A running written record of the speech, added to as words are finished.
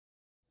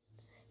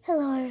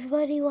Hello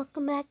everybody,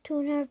 welcome back to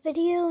another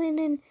video,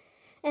 and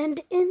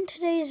in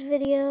today's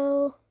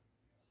video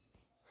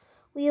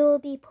we will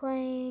be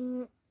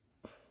playing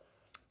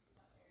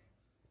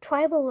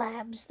Tribal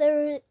Labs.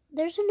 There's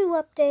a new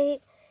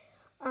update.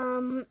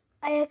 I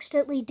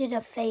accidentally did a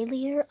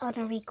failure on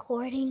a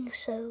recording,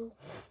 so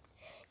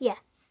yeah.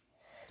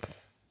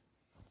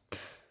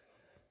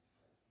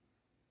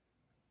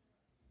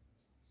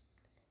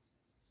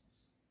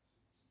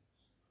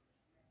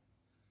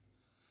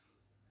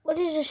 What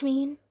does this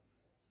mean?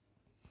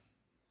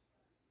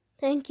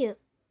 Thank you.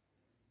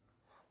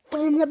 Yeah,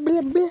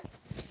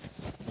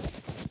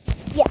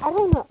 I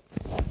don't know.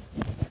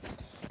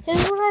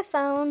 Here's what I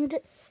found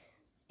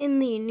in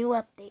the new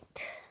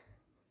update.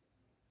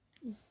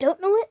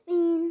 Don't know what it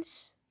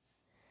means.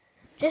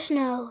 Just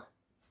know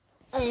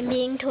I am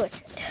being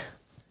tortured.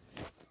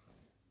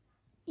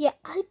 Yeah,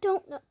 I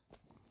don't know.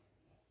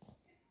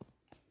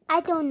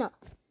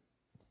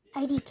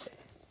 IDK.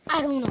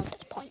 I don't know at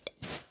this point.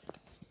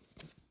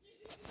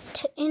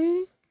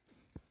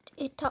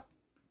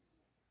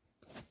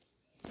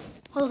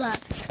 Hold on.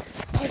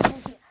 I have an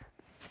idea.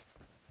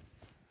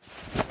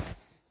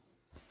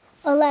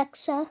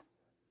 Alexa,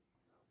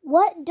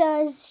 what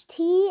does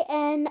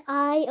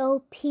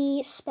TNIOP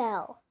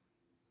spell?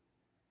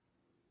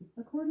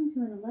 According to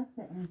an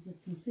Alexa Answers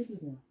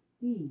contributor,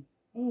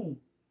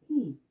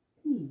 D-A-P-P.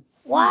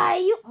 Why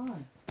you...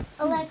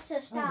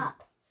 Alexa,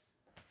 stop.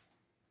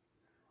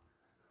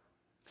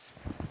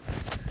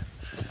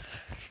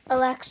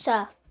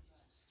 Alexa,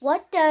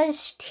 what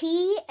does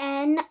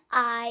TNIOP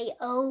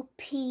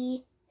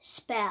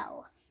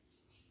spell?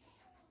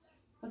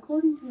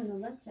 According to an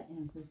Alexa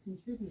Answers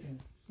contributor,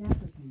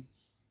 Dapperton.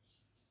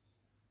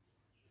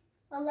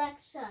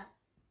 Alexa,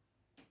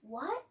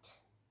 what?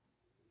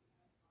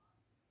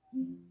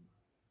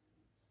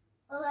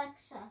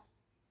 Alexa,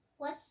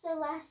 what's the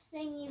last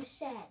thing you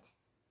said?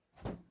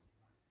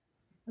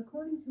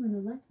 According to an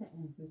Alexa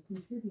Answers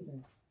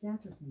contributor,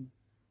 Dapperton.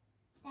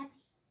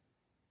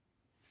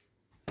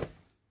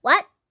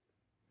 What?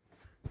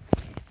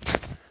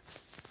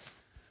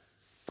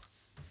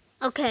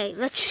 Okay,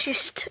 let's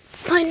just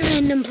find a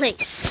random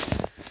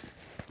place.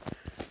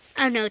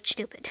 I know it's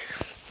stupid.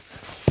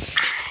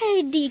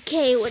 Hi,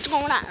 DK, what's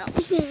going on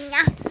over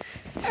here?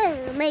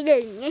 Oh my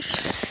goodness.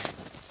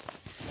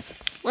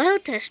 Well,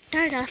 to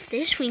start off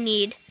this, we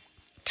need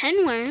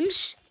 10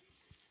 worms.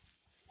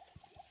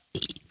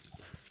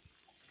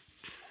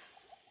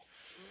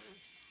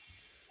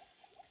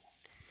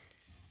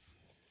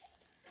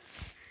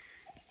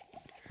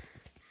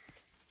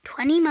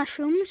 $20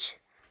 mushrooms.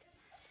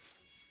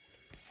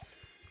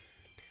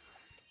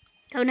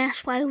 Don't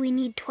ask why we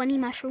need 20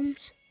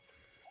 mushrooms.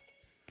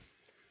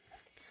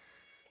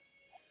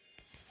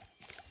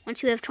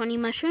 Once you have 20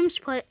 mushrooms,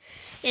 put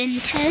in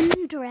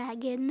 10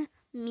 dragon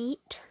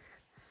meat.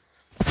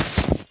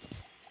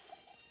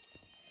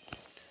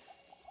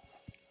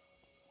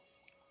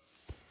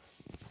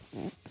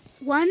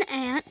 1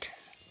 ant,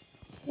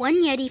 1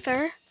 yeti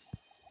fur.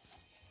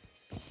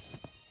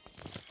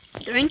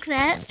 Drink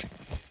that.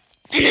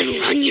 And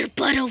then run your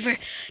butt over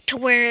to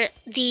where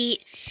the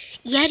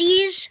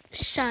Yeti's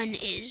son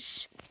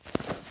is.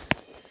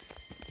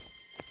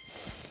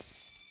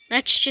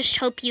 Let's just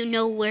hope you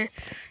know where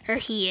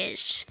he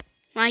is.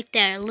 Right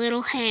there,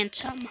 little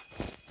handsome.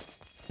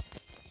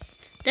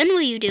 Then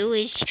what you do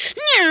is...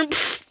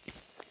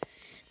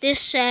 This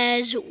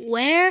says,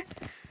 where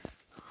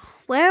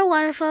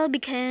waterfall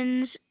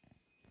begins,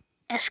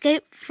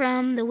 escape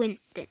from the wind.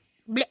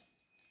 Bleh.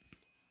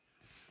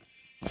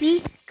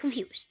 Be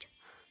confused.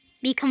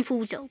 Be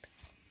confused.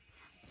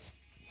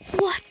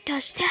 What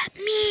does that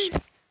mean?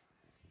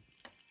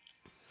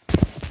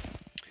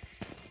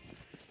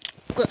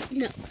 Look,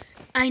 no,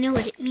 I know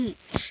what it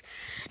means.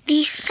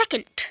 The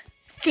second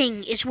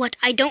thing is what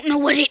I don't know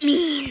what it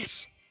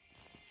means.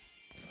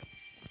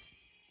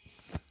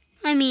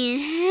 I mean,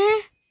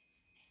 huh?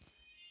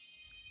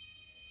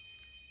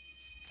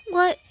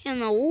 What in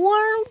the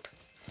world?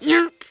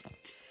 Yep.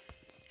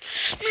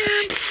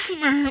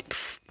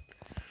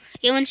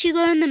 Yeah, once you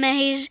go in the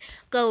maze,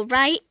 go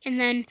right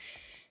and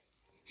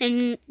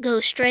go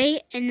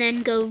straight and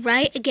then go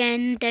right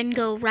again, then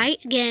go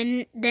right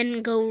again,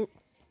 then go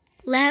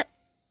left.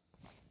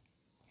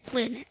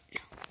 Wait a minute.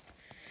 No.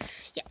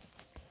 Yeah.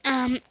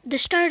 The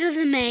start of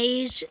the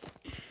maze,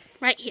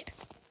 right here.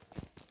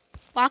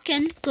 Walk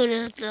in, go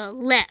to the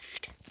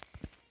left.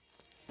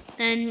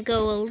 Then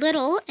go a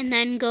little and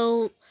then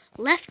go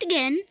left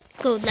again.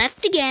 Go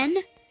left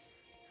again.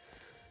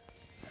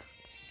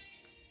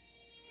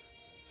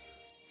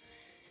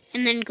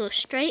 And then go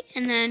straight,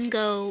 and then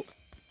go,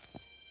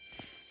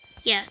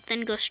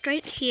 then go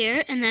straight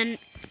here, and then,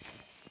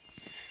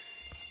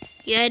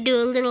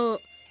 do a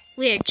little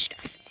weird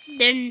stuff.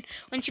 Then,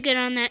 once you get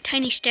on that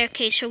tiny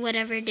staircase or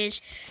whatever it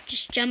is,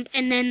 just jump,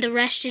 and then the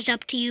rest is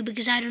up to you,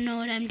 because I don't know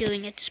what I'm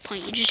doing at this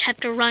point. You just have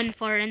to run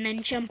for it, and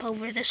then jump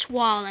over this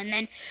wall, and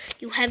then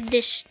you have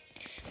this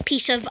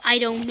piece of I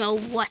don't know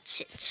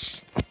what's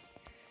it.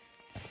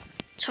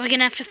 So we're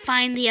gonna have to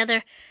find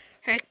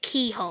her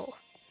keyhole.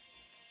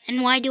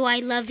 And why do I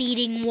love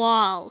eating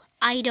wall?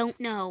 I don't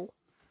know.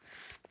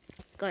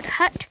 Go to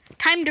hut.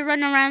 Time to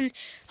run around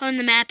on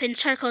the map in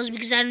circles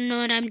because I don't know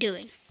what I'm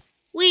doing.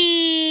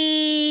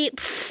 Whee!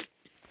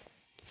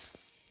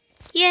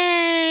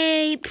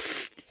 Yay!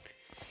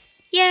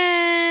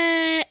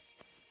 Yay!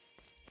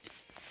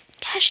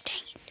 Gosh dang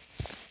it.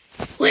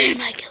 Where am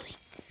I going?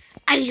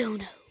 I don't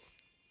know.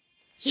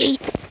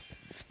 Yeet.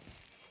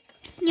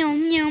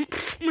 Yum yum.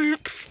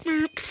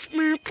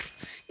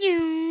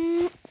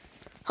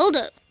 Hold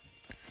up.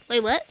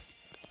 Wait, what?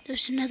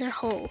 There's another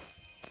hole.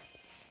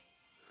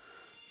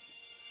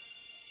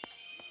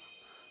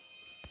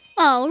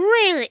 Oh,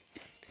 really?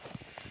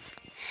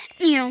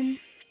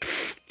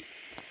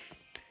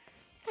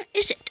 What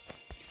is it?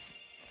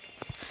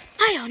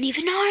 I don't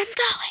even know where I'm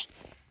going.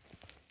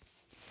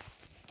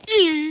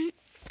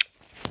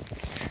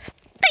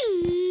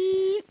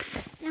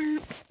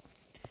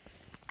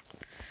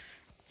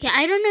 Yeah,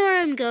 I don't know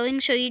where I'm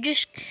going, so you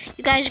guys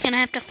are gonna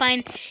have to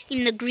find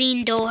in the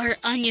green door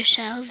on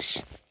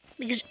yourselves.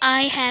 Because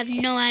I have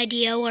no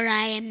idea where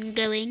I am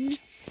going.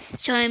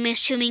 So I'm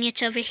assuming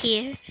it's over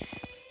here.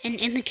 And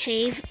in the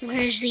cave,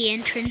 where's the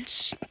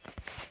entrance?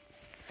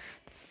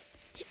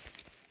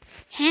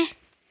 Huh?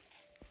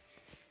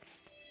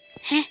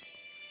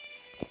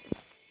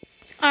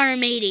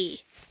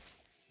 Matey.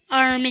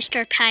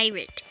 Mr.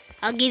 Pirate.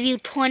 I'll give you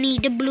 20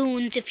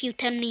 doubloons if you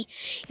tell me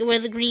where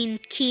the green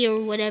key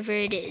or whatever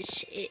it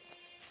is.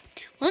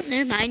 Well,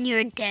 never mind.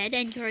 You're dead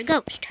and you're a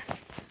ghost.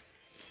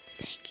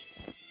 Thank you.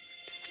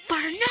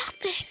 For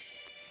nothing.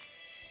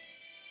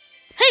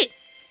 Hey!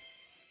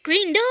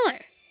 Green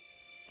door.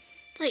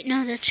 Wait,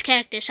 no, that's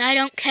cactus. I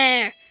don't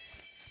care.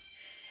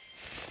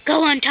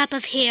 Go on top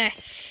of here.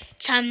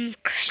 Some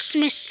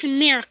Christmas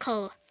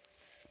miracle.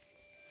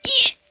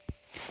 Yeah.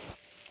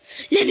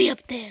 Let me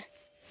up there.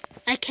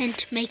 I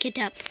can't make it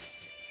up.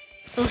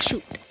 Oh,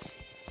 shoot.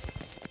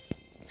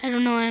 I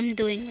don't know what I'm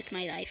doing with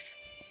my life.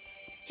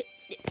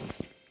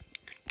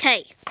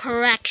 Okay,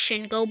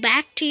 correction. Go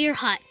back to your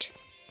hut.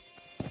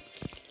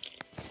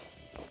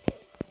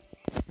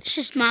 This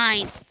is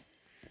mine.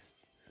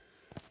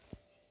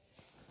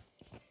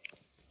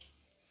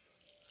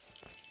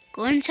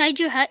 Go inside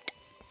your hut.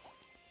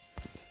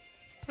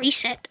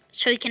 Reset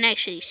so you can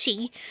actually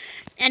see.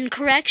 And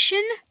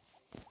correction.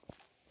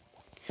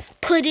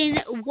 Put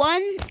in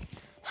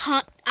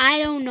I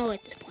don't know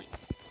at this point.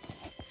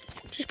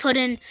 Just put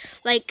in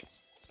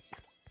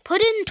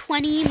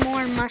 20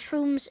 more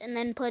mushrooms and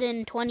then put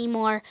in 20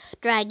 more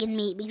dragon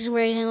meat because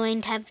we're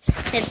going to have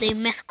the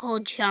mythical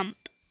jump.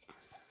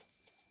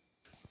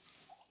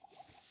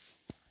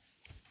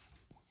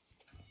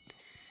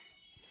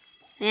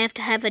 We have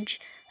to have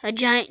a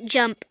giant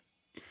jump.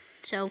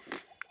 So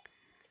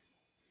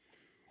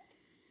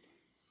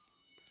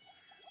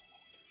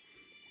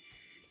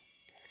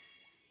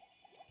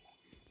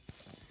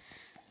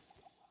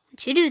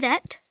once you do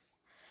that,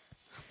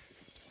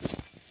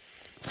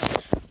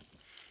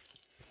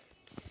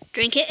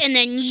 drink it and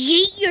then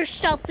yeet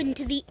yourself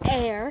into the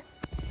air.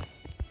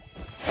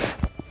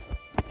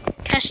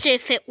 Test it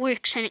if it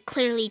works, and it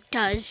clearly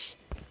does.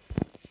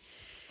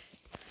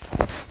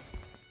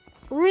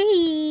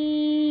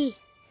 Whee!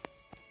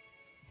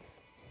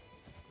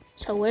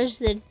 So where's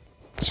the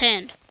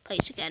sand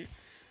place again?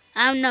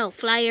 I don't know.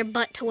 Fly your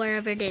butt to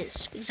wherever it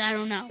is, because I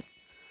don't know.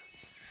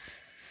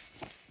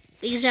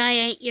 Because I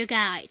ain't your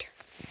guide.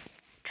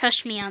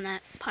 Trust me on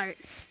that part.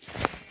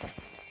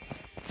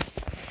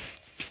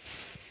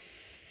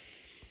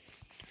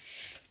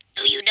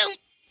 No, you don't.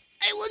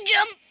 I will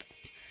jump.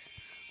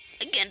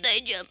 Why can't I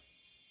jump?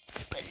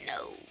 But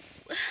no.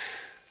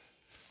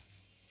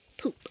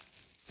 Poop.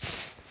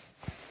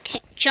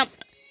 Can't jump.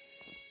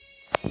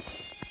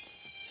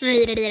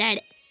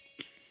 Thank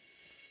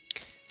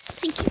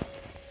you.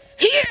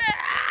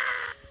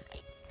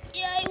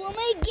 Yeah, I will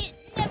make it.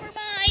 Never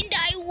mind,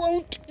 I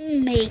won't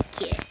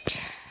make it.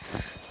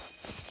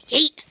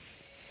 Yeet.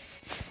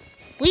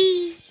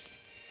 Whee.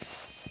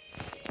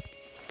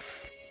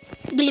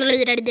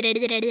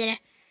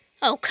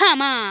 Oh,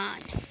 come on.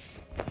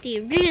 Do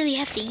you really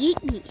have to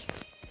yeet me?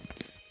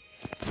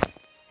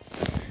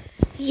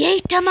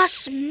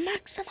 Yeetamus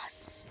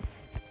Maximus.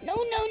 No.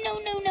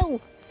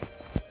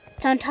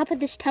 It's on top of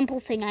this temple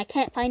thing. I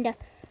can't find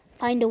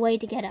a way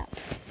to get up.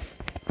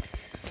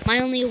 My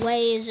only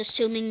way is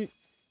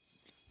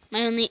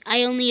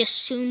I only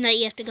assume that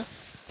you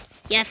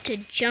have to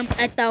jump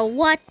at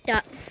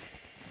the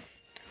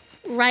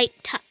right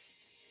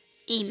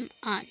time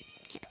on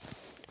here.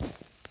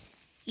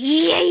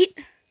 Yeet!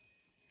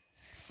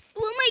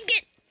 We'll make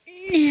it.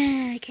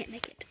 Nah, I can't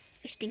make it.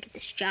 I stink at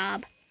this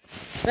job.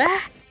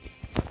 Ah.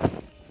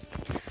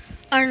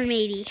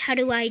 Matey, how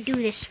do I do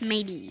this,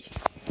 matey?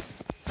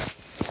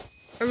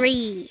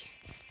 Is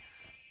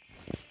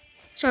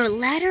there a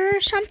ladder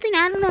or something?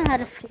 I don't know how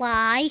to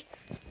fly.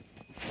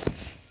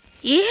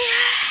 Yeah!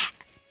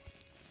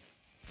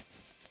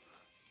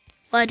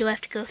 Why do I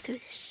have to go through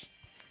this?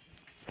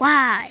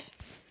 Why?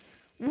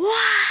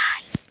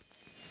 Why?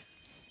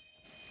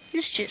 I'm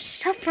just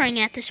suffering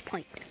at this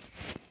point.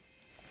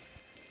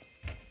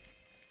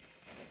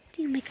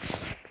 do you make a...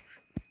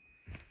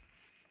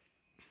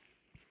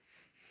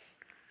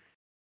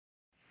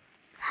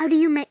 How do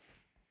you make...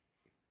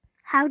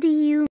 How do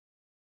you...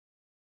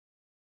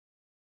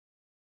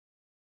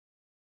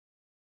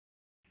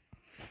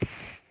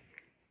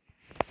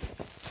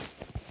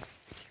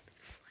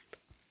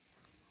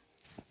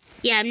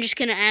 Yeah, I'm just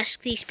gonna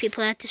ask these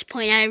people at this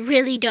point. I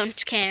really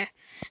don't care.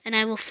 And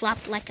I will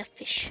flop like a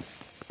fish.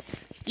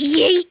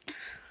 Yeet!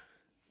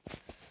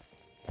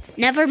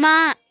 Never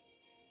mind.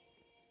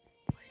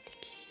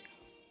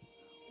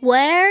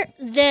 Where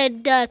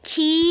did the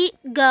key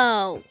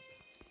go?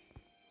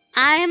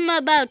 I'm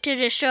about to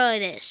destroy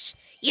this.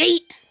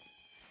 Yeet!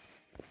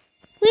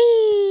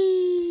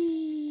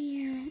 Whee!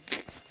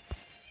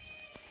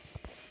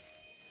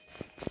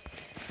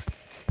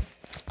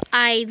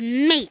 I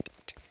made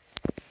it.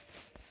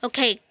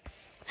 Okay,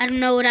 I don't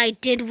know what I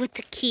did with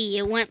the key.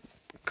 It went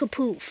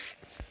kapoof.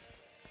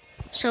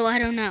 So I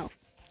don't know.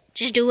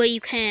 Just do what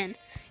you can.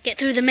 Get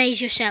through the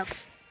maze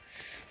yourself.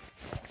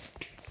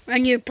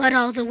 Run your butt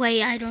all the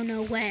way, I don't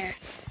know where.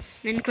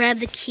 Then grab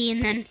the key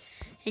and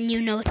you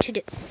know what to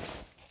do.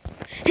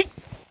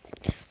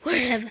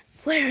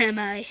 Where am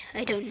I?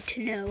 I don't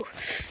know.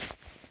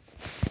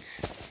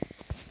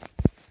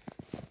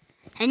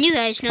 And you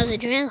guys know the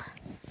drill.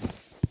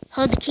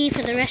 Hold the key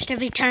for the rest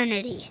of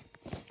eternity.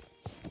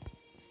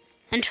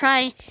 And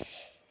try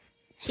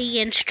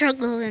and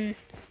struggle and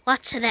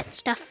lots of that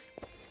stuff.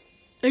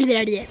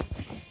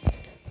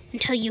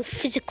 Until you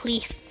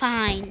physically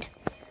find.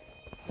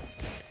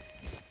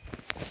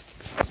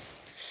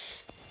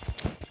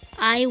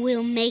 I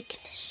will make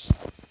this.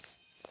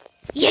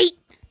 Yeet!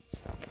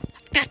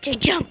 I've got to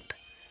jump.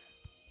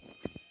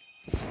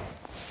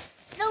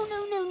 No.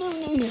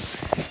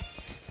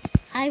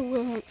 I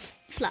will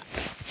flop.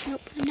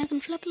 Nope, I'm not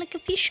gonna flop like a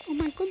fish. Oh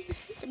my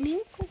goodness, it's a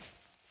miracle.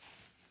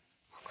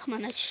 Oh, come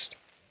on,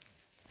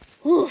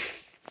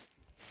 Oof.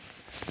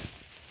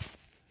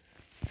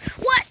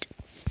 What?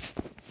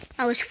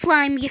 I was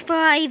flying before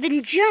I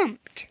even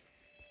jumped.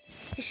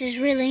 This is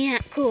really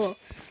not cool.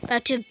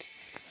 About to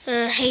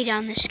hate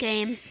on this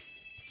game.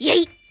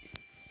 Yeet!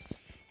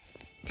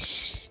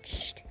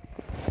 Just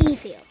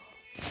evil.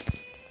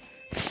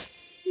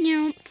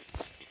 Nope.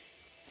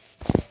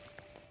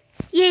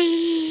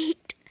 Yeet!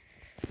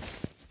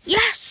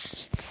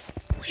 Yes!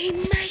 We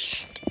made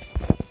it!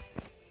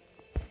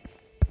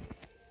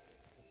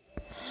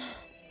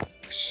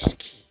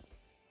 Ski.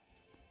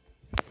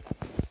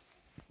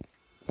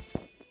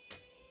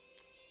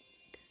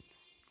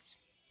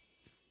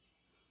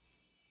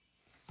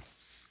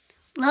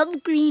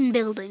 Love green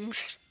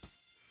buildings.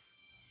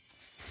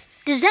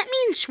 Does that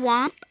mean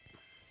swamp?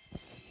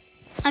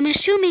 I'm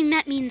assuming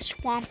that means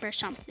swamp or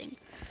something.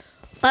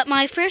 But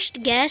my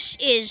first guess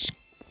is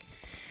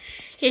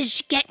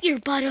get your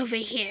butt over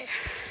here.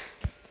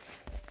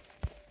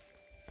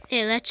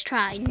 Okay, let's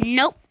try.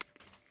 Nope.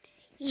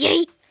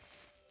 Yeet.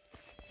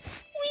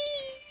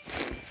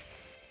 Whee.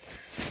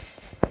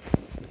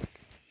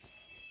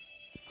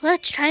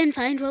 Let's try and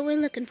find what we're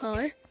looking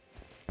for.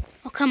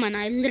 Oh, come on.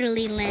 I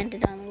literally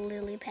landed on a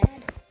lily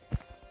pad.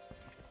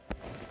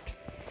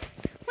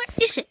 What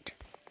is it?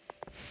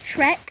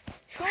 Shrek?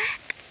 Shrek?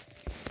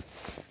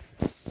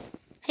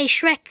 Hey,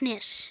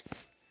 Shrekness.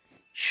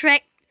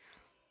 Shrek.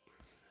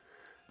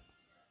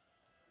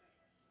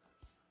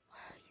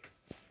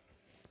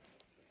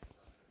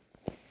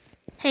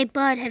 Hey,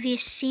 bud, have you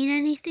seen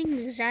anything?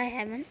 Because I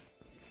haven't.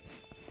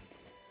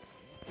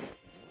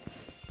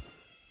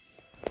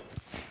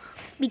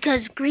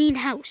 Because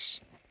greenhouse.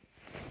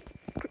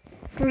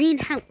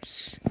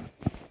 Greenhouse.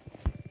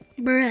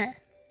 Bruh.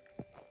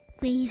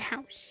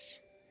 Greenhouse.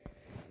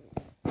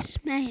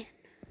 This man.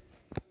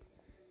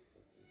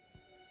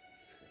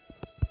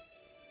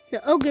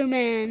 The ogre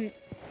man.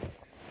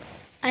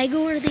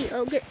 Igor the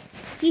ogre.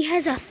 He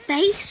has a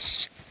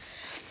face?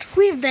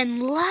 We've been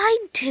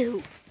lied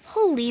to.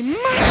 Holy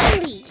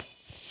moly!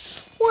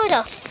 What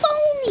a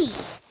phony!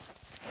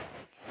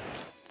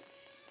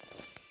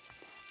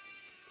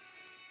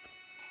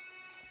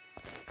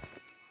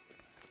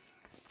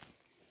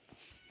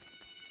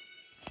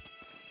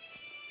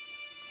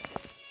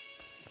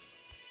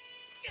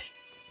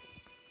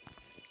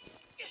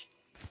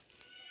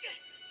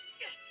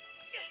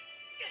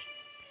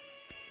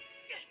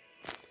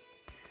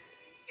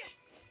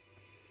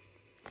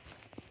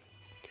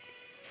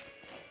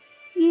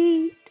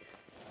 Yeet.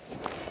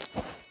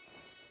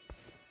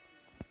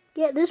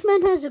 Yeah, this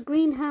man has a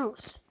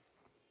greenhouse.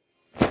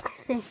 I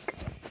think.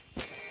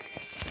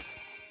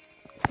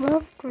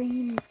 Love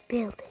green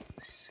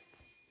buildings.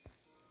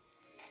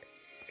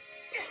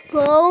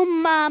 Oh,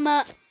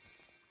 mama.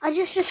 I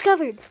just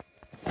discovered.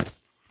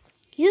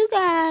 You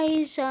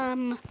guys,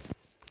 last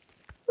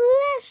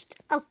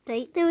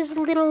update, there was a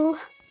little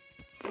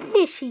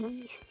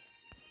fishy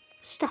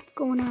stuff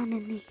going on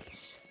in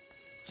these.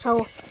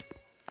 So,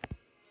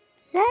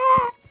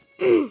 that...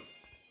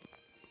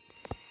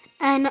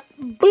 And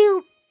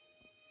Bill,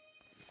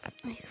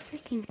 are you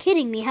freaking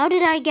kidding me? How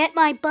did I get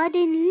my butt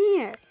in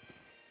here?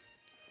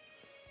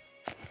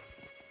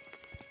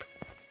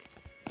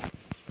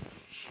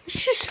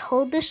 Let's just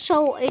hold this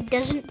so it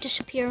doesn't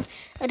disappear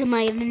out of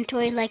my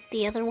inventory like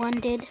the other one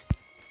did.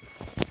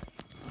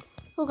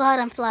 Oh god,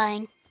 I'm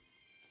flying.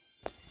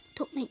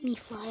 Don't make me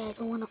fly, I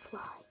don't want to fly.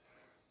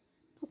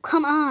 Oh,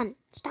 come on,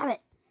 stop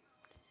it.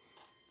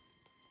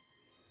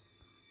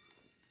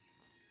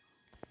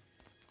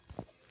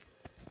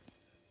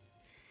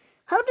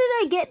 How did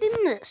I get in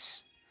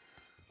this?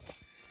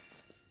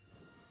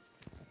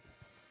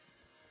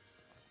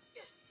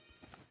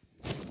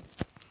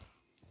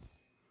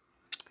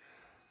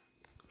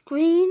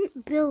 Green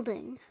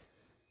building.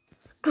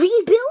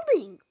 Green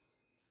building!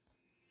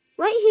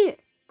 Right here.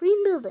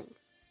 Green building.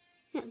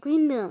 Yeah,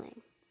 green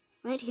building.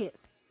 Right here.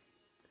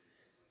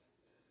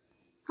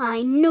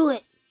 I knew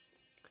it.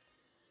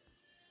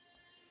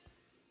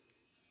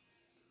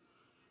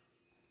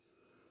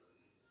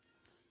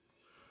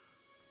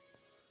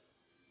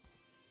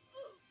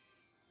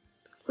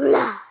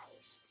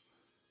 Lies.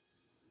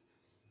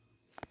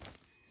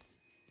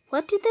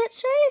 What did that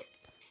say?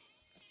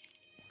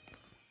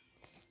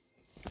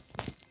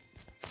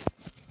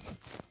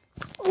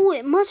 Oh,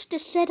 it must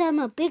have said I'm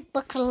a big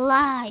bucket of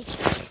lies.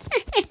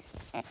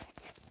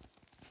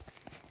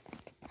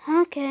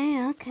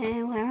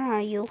 Okay, where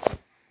are you?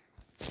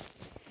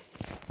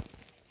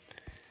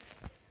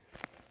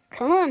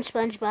 Come on,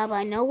 SpongeBob,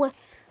 I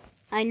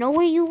know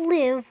where you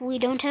live. We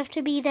don't have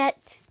to be that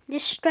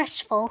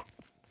distressful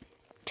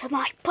to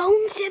my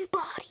bones and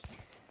body.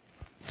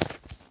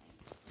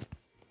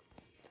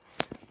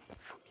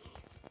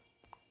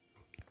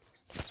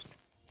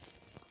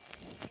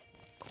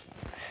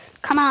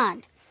 Come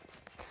on.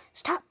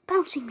 Stop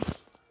bouncing me.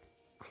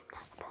 I'm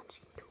not a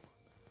bouncing tool.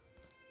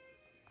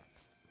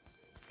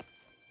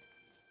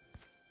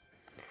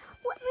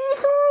 Let me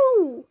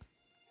through.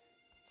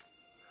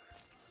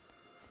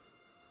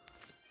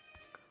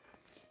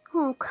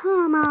 Oh,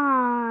 come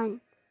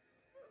on.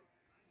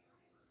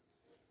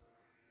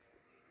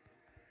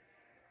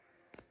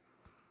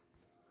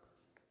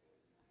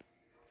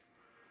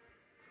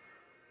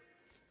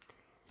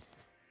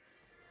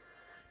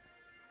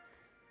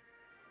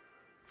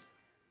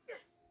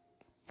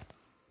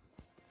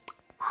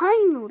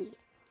 Finally.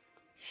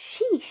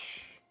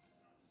 Sheesh.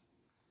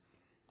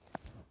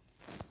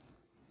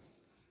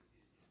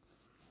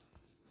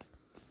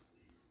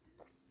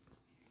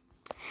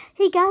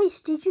 Hey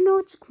guys, did you know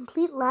it's a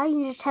complete lie?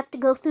 You just have to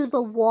go through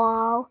the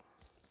wall.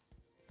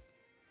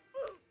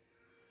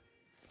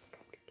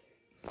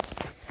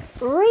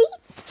 Right?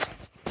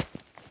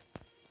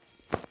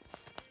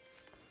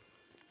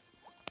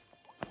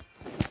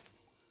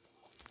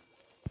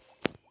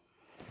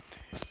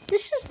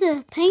 This is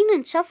the pain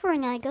and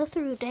suffering I go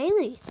through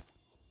daily.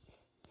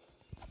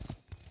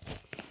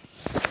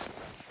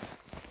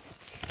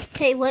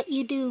 Okay, what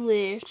you do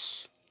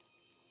is...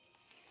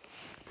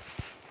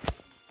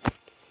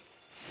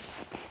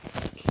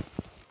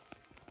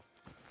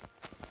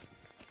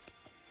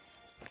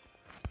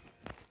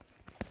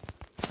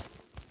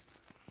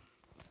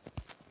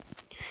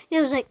 It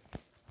was like,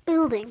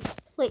 building.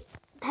 Wait,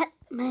 that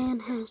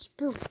man has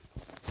building.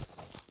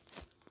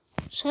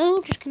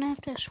 So, just gonna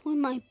have to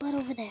swim my butt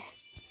over there.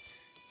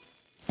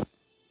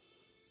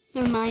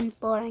 Never mind,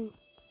 boring.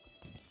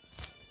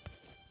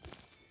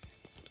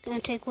 It's gonna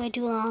take way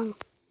too long.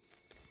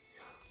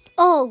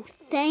 Oh,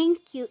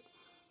 thank you.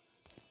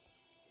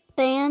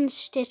 Band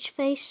Stitch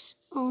Face.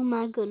 Oh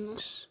my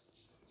goodness.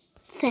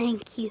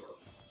 Thank you.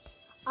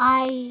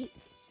 I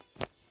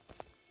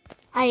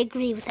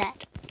agree with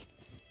that.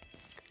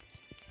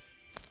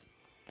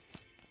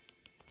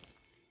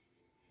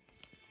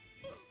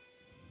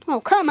 Oh,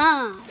 come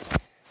on.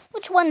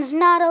 Which one's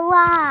not a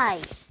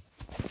lie?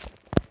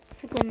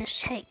 For goodness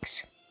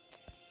sakes.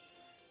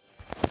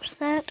 What's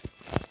that?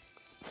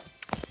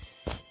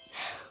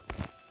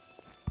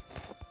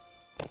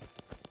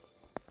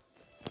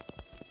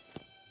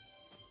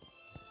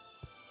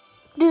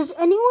 Does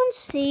anyone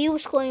see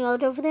what's going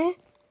on over there?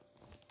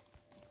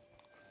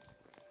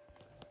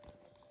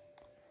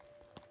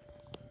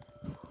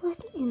 What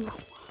in the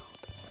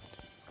world?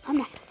 I'm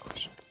not gonna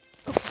question it.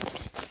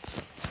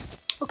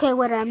 Okay,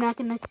 whatever, I'm not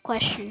gonna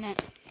question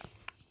it.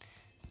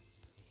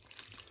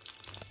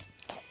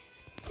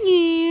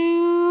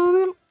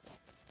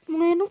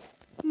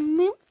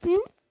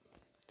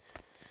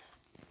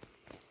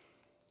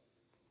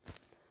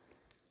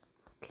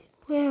 Okay,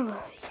 where are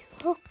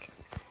you? Okay.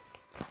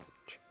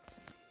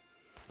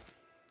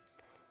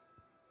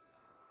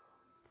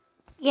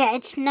 Yeah,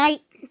 it's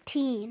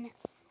 19.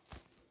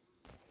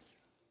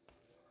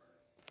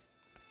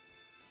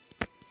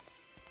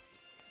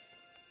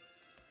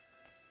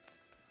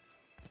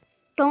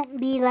 Don't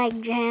be like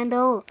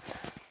Jandal.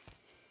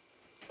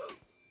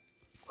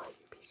 What,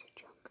 you piece of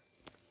junk.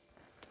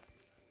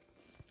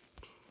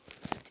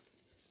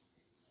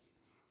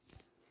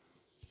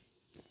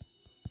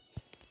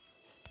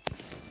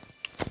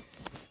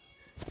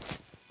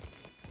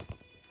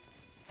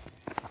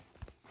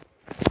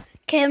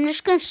 Okay, I'm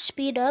just gonna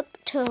speed up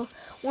till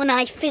when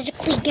I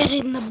physically get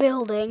in the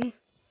building.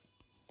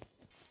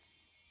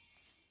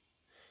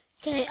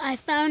 Okay, I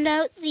found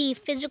out the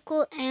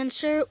physical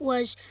answer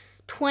was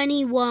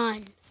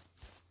 21.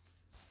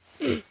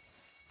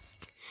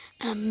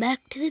 I'm back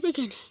to the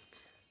beginning.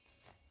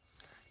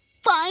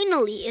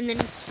 Finally! And then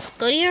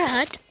go to your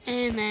hut,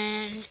 and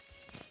then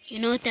you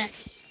know what that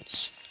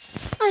means.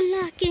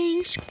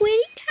 Unlocking Squiddy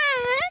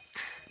Cat.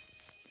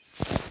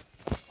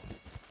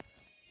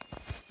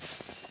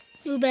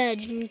 New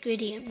badge,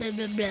 ingredient, blah,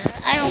 blah, blah.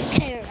 I don't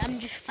care. I'm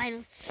just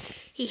finally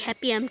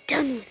happy I'm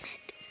done with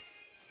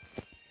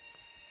it.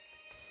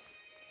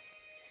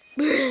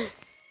 Bruh.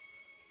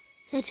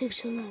 That took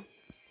so long.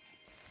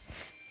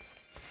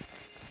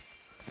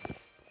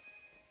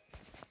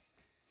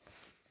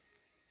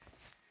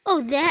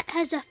 Oh, that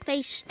has a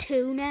face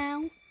too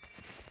now.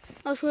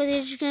 I swear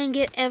they're just gonna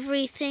give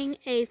everything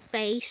a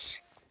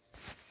face.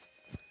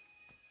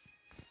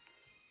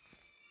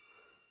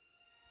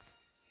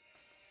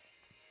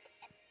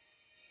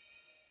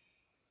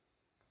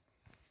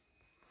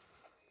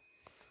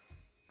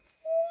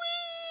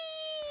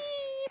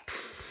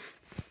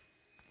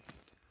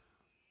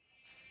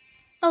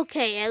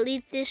 Okay, I'll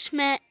eat this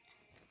mat.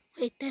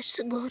 Wait, that's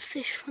the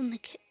goldfish from the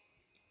cave.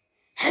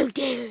 How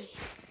dare you?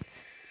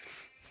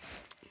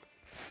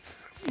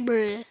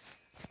 Bruh.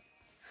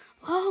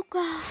 Oh,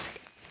 God.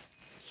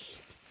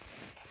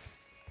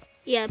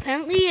 Yeah,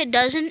 apparently it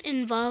doesn't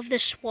involve the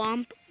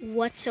swamp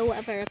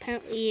whatsoever.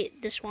 Apparently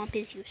the swamp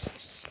is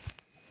useless.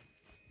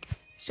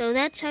 So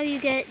that's how you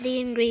get the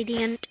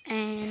ingredient.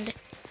 And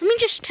let me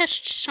just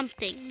test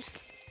something.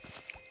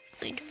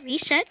 I'm going to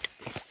reset.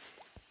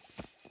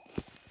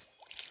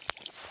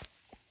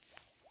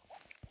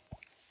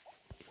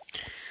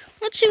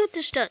 Let's see what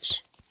this does.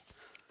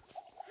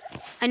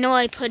 I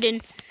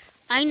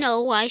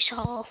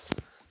saw.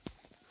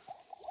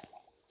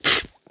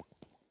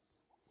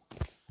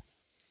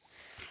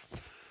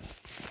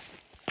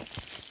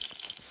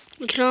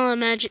 We can all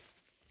imagine.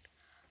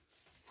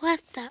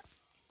 What the?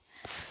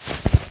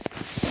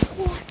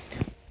 What?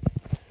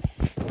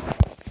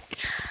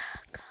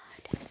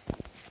 God.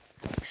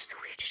 This is the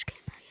weirdest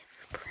game I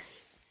ever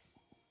played.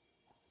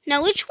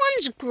 Now, which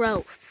one's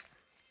growth?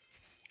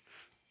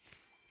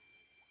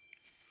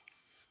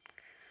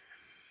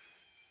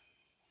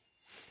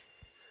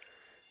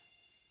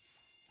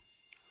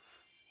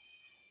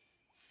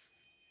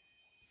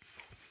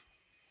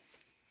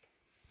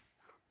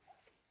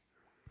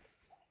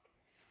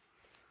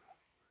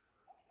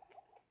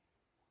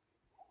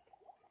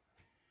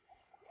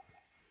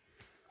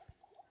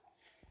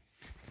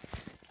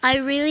 I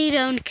really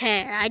don't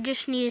care. I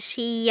just need to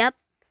see, yep.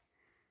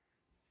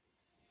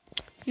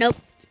 Nope.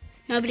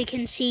 Nobody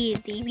can see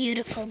the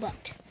beautiful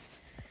butt.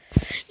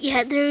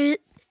 Yeah, in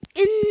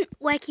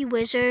Wacky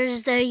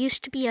Wizards, there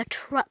used to be a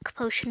truck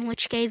potion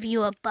which gave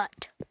you a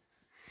butt.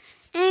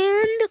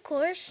 And, of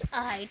course,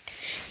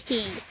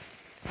 he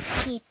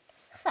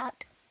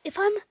thought,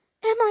 am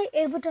I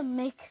able to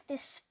make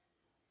this,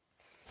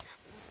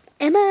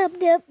 am I able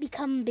to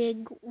become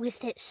big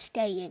with it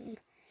staying?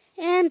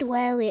 And,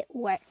 well, it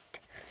worked.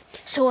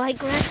 So I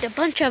grabbed a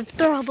bunch of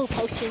throwable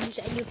potions,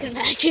 and you can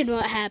imagine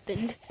what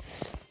happened.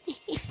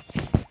 It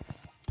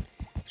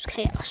was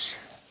chaos.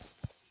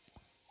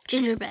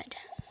 Gingerbread.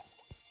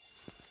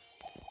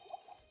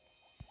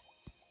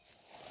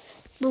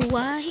 But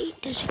why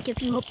does it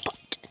give you a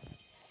butt?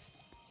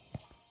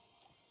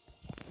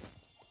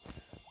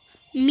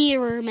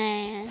 Mirror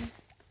Man.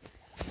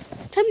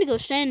 Time to go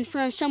stand in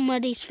front of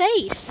somebody's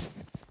face.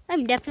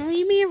 I'm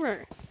definitely a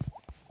mirror.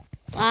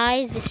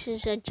 Lies, this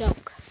is a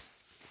joke.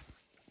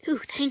 Ooh,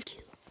 thank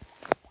you.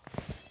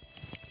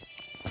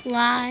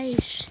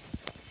 Lies.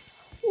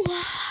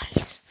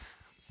 Lies.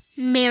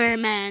 Mirror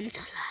Man's a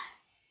lie.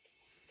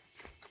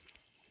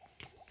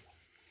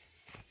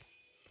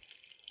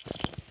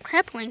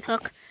 Grappling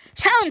hook.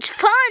 Sounds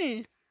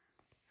fun!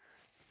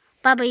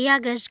 Baba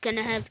Yaga's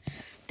gonna have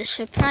the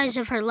surprise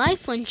of her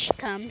life when she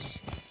comes.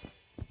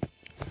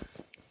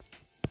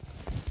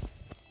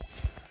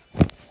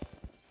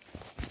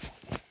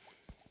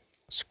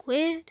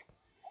 Squid.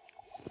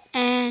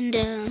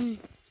 And,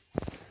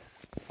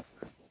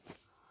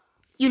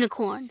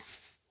 unicorn.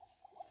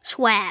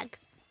 Swag.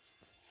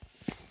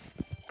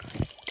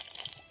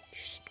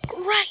 Just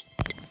great.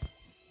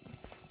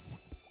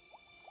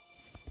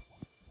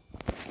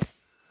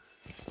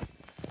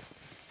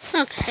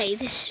 Okay,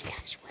 this is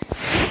nice way.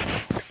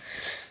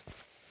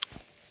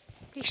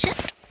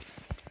 Reset.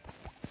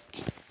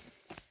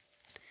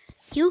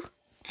 You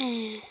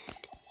and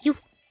you.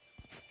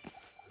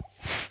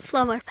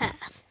 Flower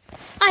path.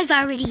 I've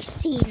already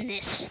seen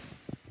this.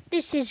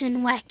 This is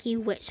in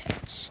Wacky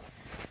Wizards.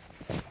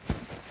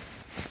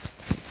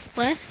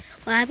 What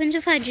happens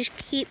if I just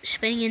keep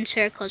spinning in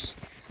circles?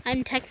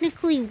 I'm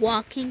technically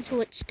walking,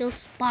 so it still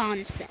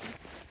spawns them,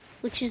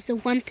 which is the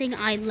one thing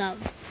I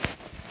love.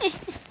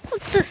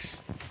 Look at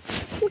this.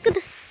 Look at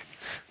this.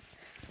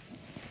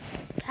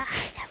 God,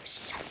 that was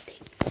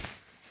something.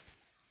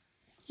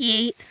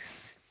 Yeet.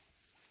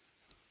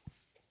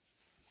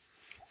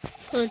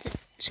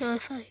 So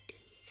if I do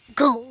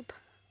gold.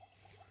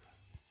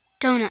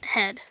 Donut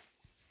head.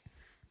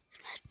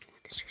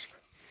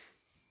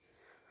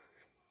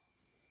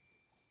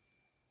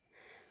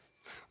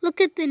 Look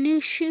at the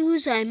new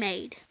shoes I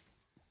made.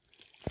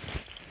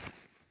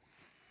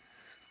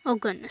 Oh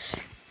goodness.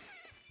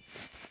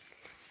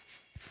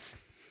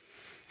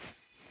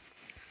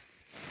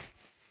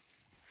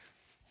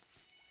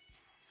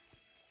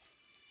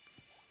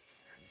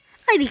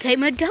 I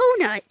became a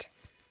donut.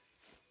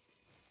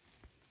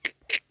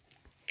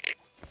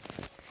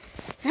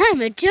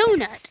 I'm a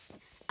donut.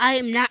 I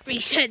am not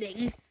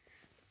resetting.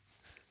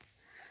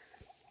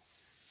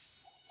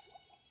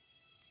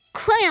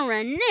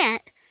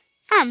 Clarinet.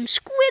 I'm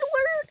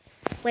Squidward.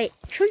 Wait,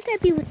 shouldn't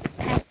that be with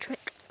Patrick?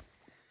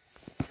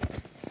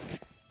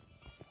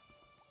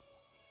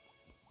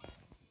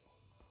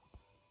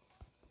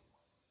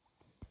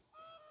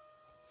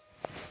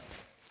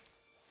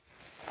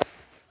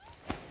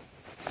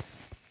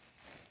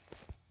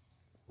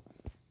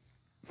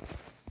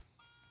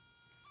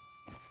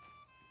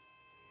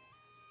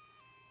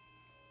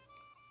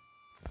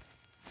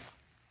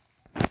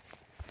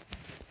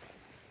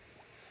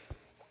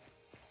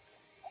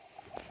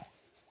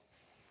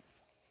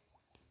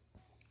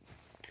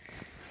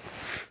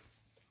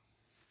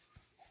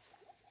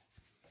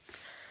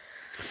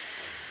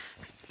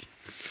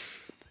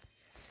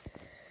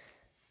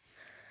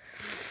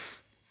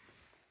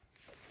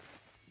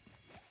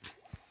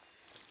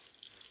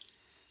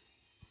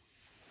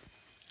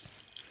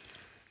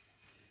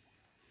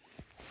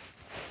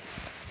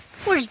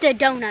 Where's the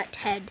donut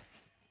head?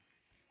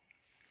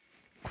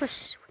 Of course,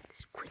 this is what the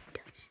squid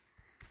does.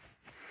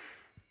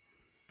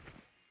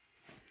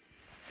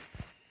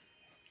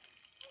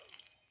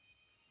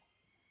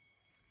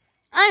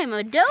 I'm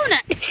a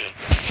donut.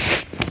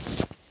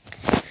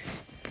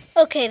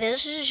 Okay,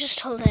 this is just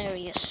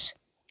hilarious.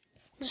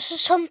 This is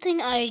something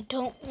I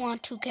don't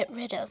want to get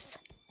rid of.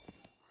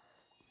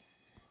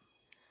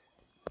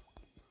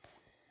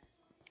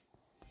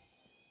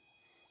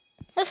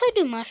 What if I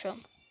do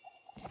mushroom?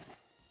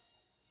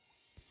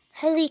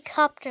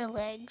 Helicopter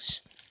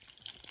legs.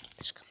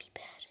 This is gonna be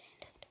bad,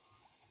 ain't it?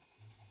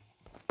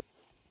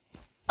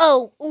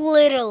 Oh,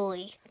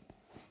 literally.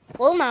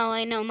 Well, now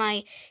I know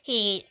my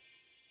he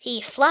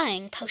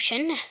flying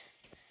potion.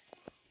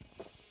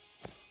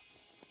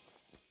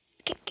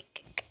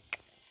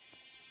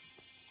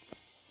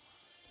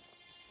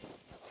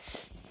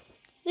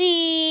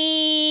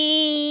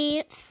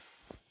 Wee.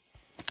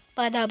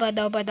 Bada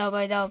bada bada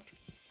bada.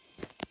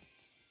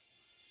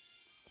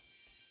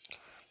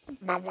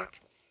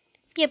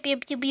 Yep,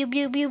 yep, yep, yep,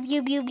 yep, yep,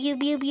 yep, yep, yep,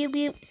 yep, yep,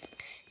 yep.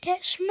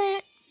 Get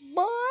smacked,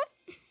 boy.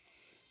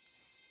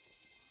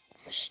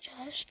 This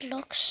just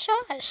looks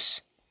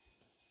sus.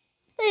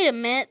 Wait a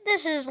minute,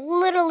 this is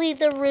literally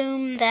the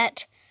room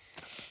that...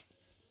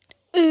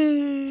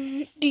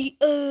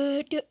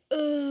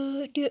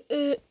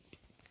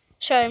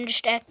 Sorry, I'm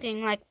just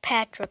acting like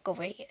Patrick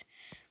over here.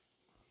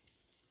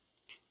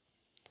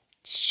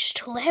 It's just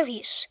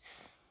hilarious.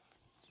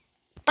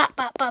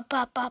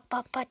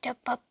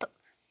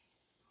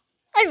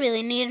 I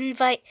really need to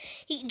invite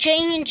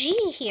Jane and G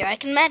here. I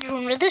can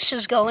imagine where this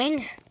is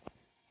going.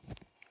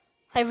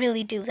 I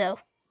really do, though.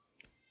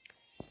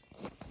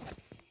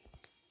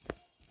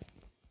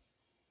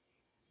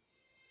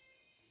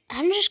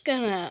 I'm just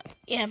gonna...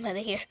 Yeah, I'm out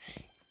of here.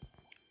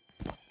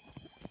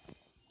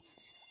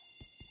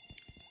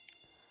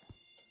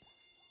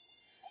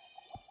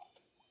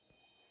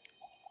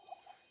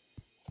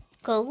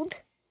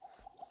 Gold.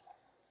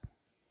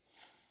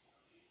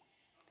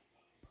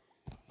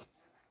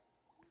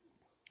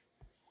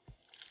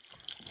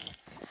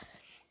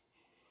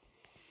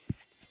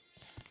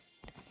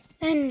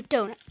 And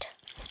donut.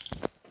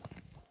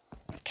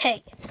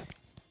 Okay.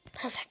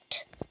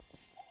 Perfect.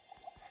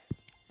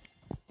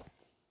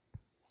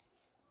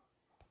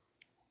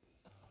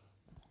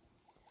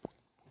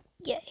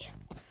 Yay.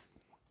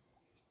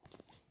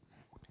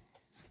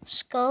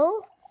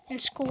 Skull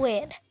and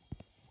squid.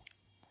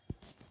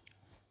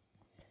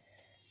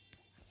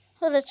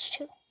 Oh, that's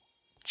two.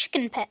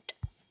 Chicken pet.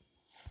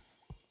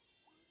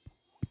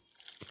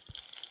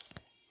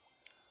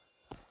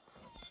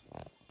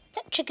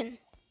 Pet chicken.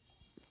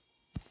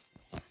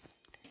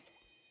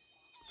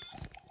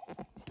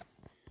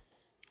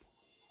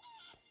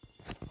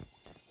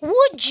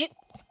 Would you?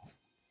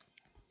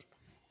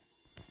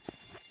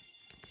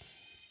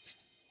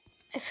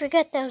 I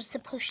forget that was the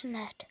potion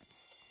that.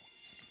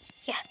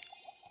 Yeah.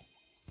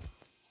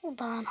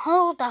 Hold on,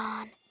 hold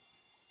on.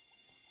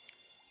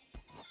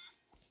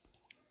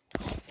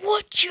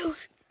 Would you?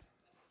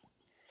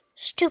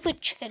 Stupid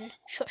chicken.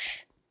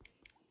 Shush.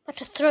 About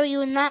to throw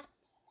you in that.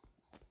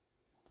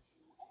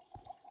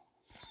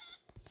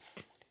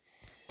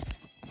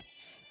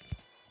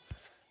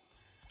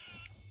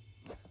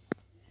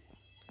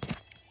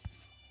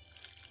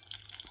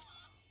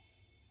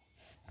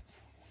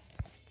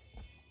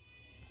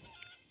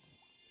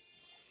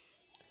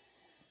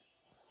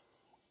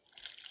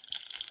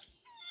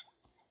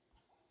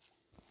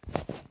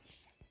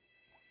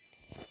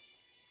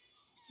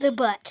 The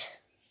butt.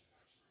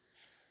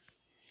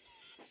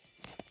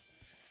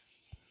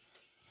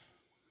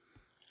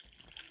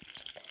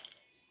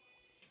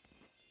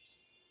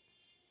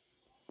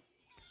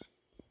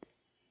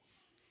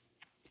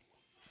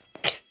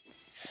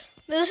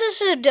 This is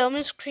the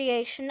dumbest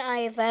creation I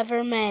have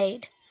ever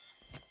made.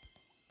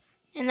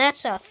 And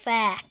that's a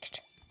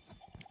fact.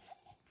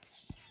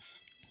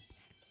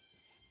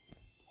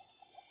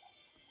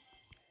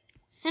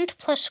 Ant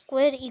plus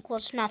squid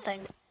equals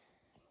nothing.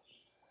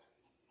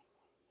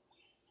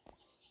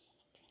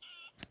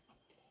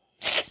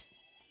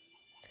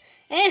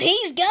 And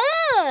he's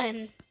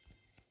gone!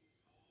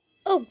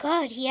 Oh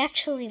God, he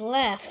actually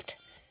left.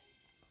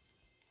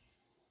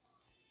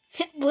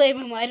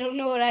 Blame him, I don't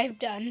know what I've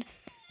done.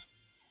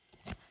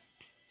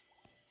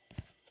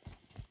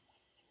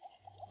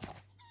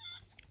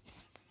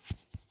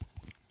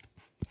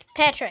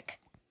 Patrick.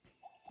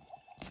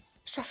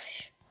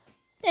 Starfish.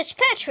 It's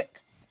Patrick.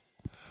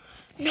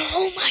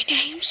 No, my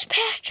name's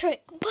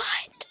Patrick,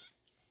 but...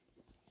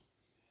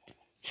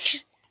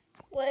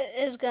 What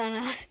is going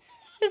on?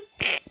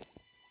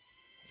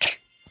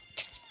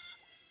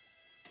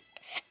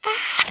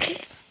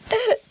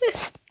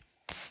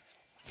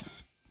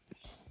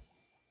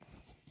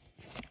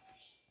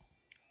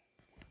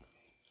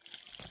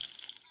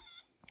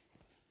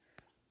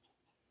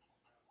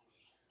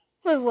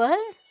 Wait, what?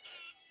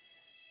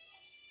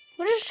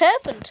 What just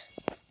happened?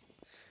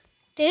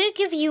 Did it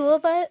give you a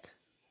bite?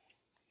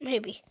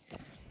 Maybe.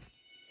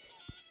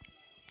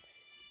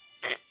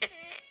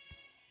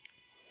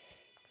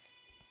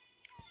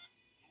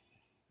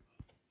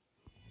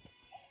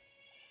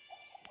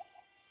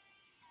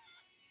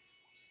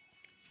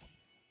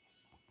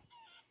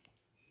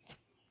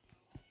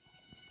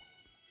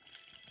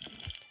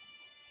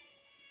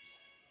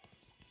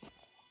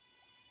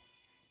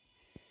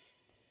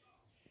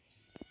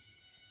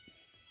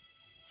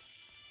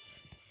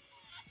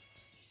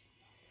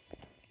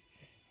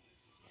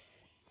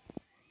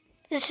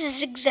 This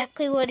is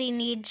exactly what he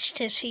needs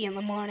to see in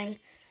the morning.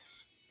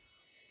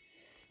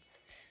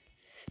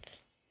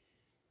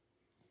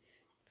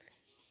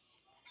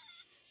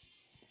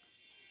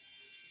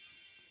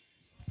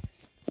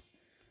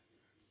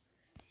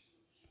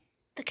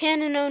 The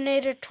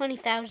Cannoninator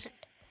 20,000.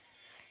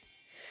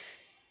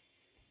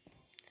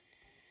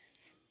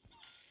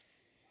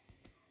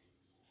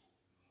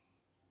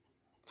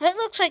 It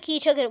looks like he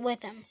took it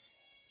with him.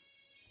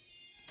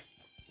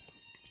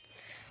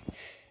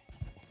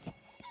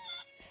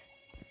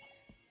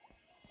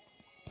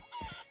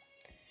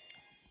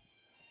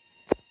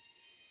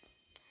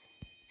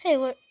 Hey,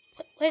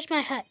 where's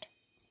my hut?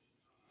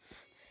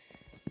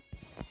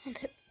 Where'd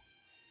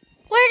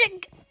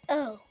it go?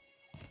 Oh.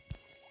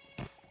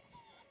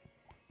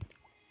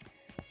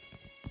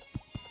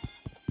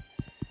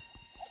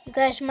 You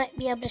guys might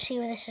be able to see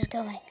where this is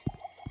going.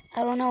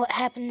 I don't know what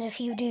happens if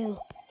you do.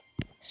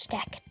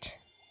 Stack it.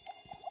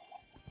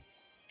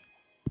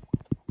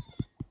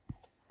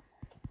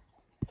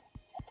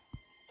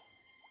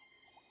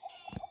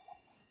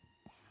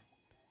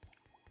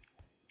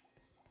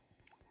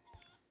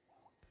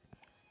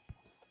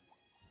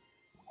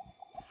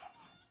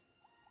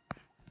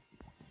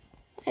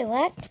 Wait,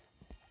 what?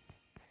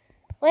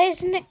 Why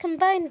isn't it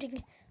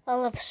combining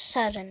all of a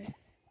sudden?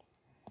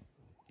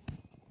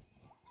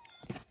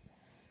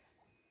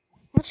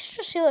 Let's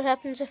just see what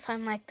happens if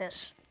I'm like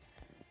this.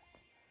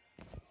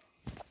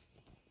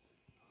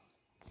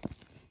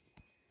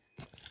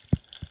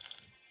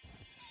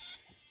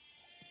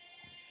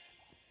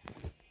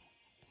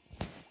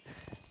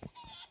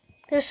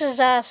 This is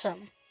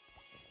awesome.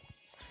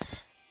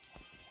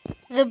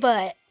 The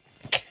butt.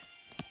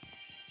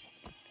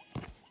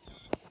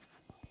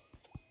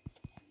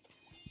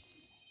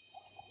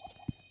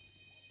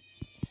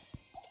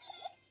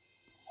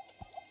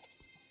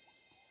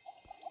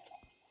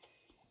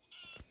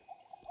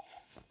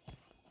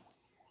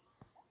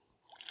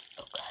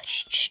 Oh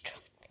gosh, just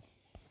drunk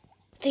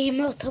the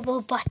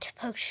immutable butt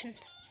potion.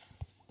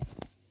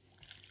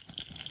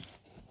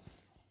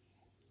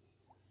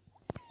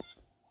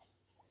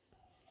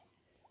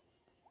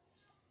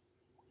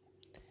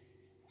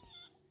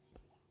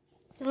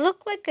 You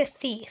look like a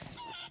thief.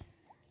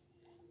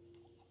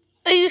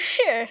 Are you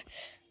sure?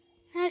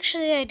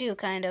 Actually, I do,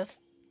 kind of.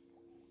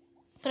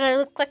 But I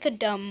look like a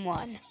dumb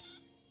one.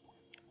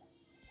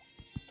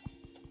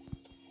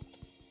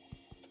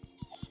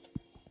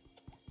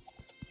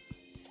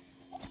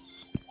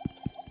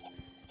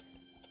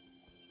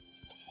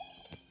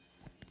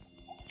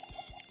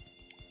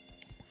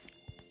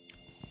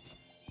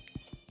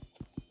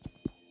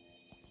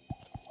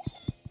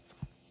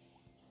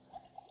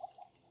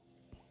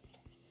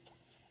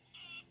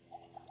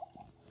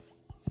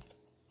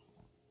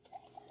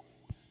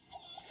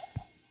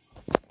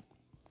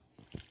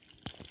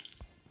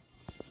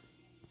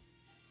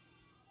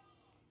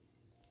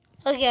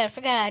 Oh yeah, I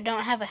forgot I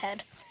don't have a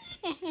head.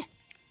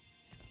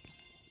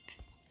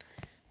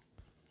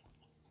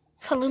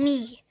 Follow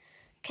me.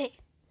 Okay.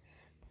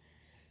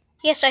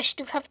 Yes, I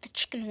still have the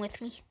chicken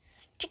with me.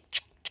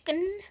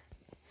 Chicken.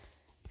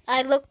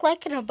 I look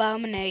like an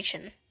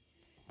abomination.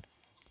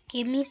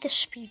 Give me the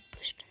speed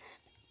boost.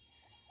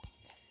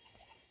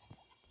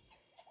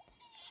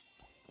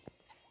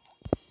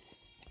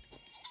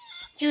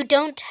 You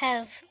don't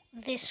have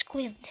the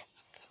squid.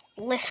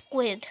 Less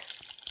squid.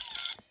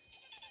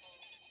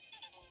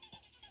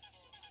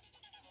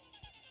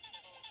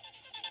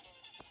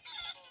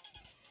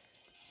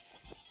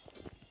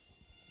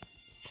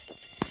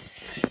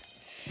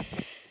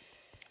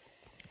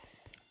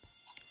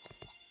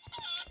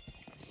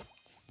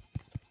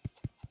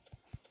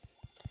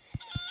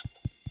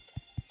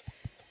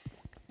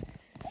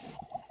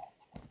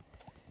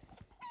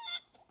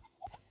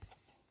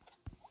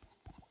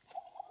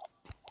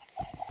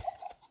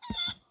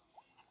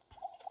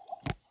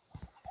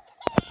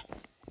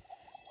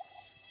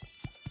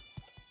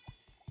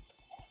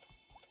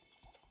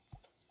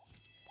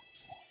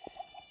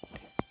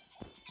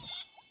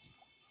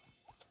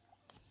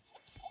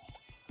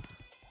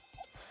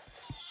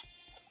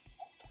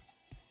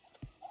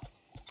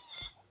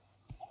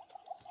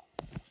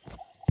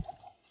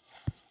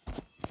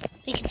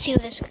 can see where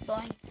this is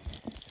going.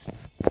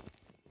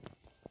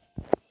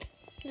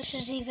 This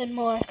is even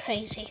more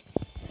crazy.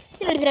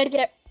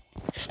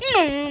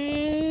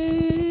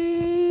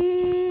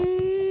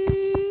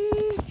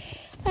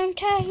 I'm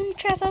time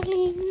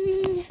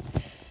traveling.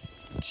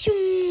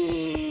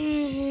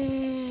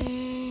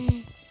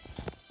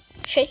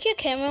 Shake your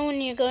camera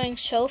when you're going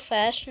so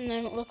fast and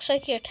then it looks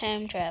like you're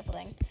time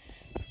traveling.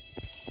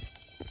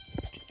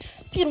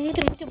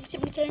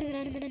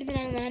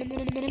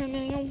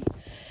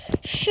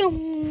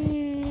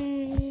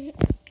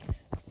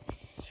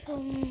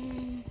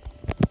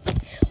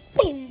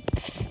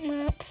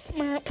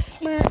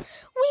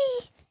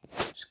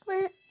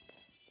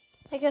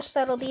 I guess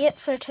that'll be it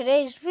for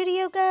today's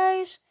video,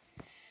 guys.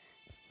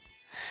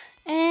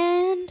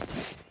 And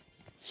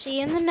see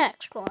you in the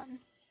next one.